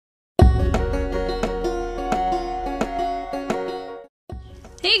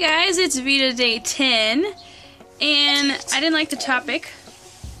Hey guys, it's Vita Day 10, and I didn't like the topic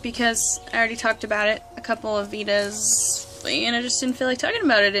because I already talked about it a couple of Vitas, and I just didn't feel like talking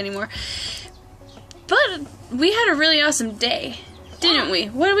about it anymore. But we had a really awesome day, didn't we?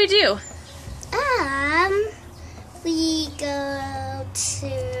 What did we do? We go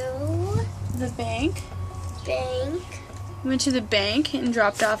to the bank. We went to the bank and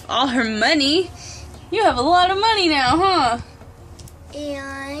dropped off all her money. You have a lot of money now, huh?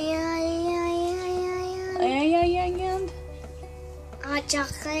 And hot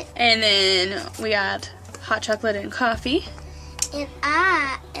chocolate. And then we got hot chocolate and coffee.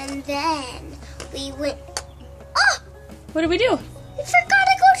 And then we went. Oh! What did we do? We forgot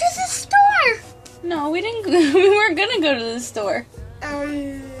to go to the store. No, we didn't. We weren't gonna go to the store.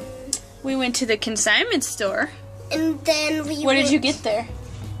 We went to the consignment store. And then What did you get there?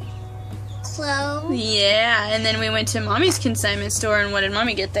 Clothes. Yeah, and then we went to Mommy's consignment store, and what did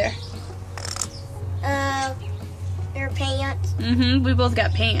Mommy get there? Her pants. We both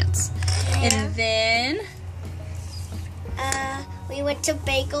got pants. Yeah. And then we went to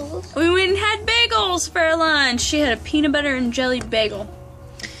bagels. we went and had bagels for lunch. She had a peanut butter and jelly bagel.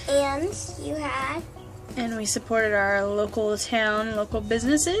 And you had. And we supported our local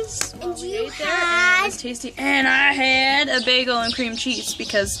businesses. And you And had. it was tasty. And I had a bagel and cream cheese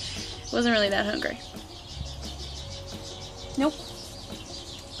because I wasn't really that hungry. Nope.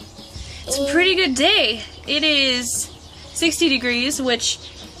 It's a pretty good day. It is 60 degrees, which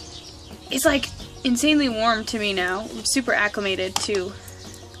is like insanely warm to me now. I'm super acclimated to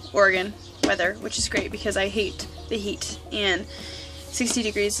Oregon weather, which is great because I hate the heat. And 60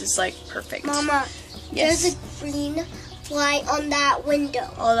 degrees is like perfect. Mama, Yes. there's a green fly on that window.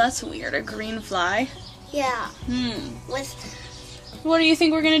 Oh, that's weird. A green fly? Yeah. With. What do you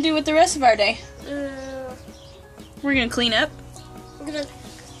think we're going to do with the rest of our day? We're going to clean up. I'm gonna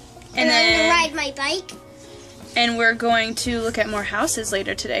then ride my bike. And we're going to look at more houses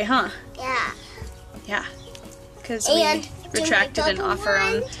later today, huh? Yeah. Yeah. Because we And do retracted my an bubble offer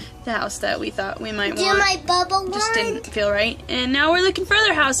on wand. the house that we thought we might Do want. my bubble Just wand. didn't feel right. And now we're looking for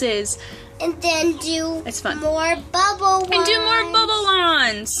other houses. And then do It's fun. more bubble wands. And do more bubble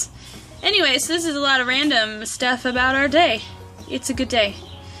wands. Anyways, this is a lot of random stuff about our day. It's a good day.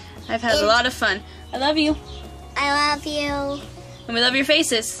 I've had a lot of fun. I love you. I love you. And we love your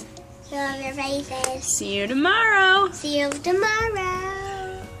faces. I love your faces. See you tomorrow. See you tomorrow.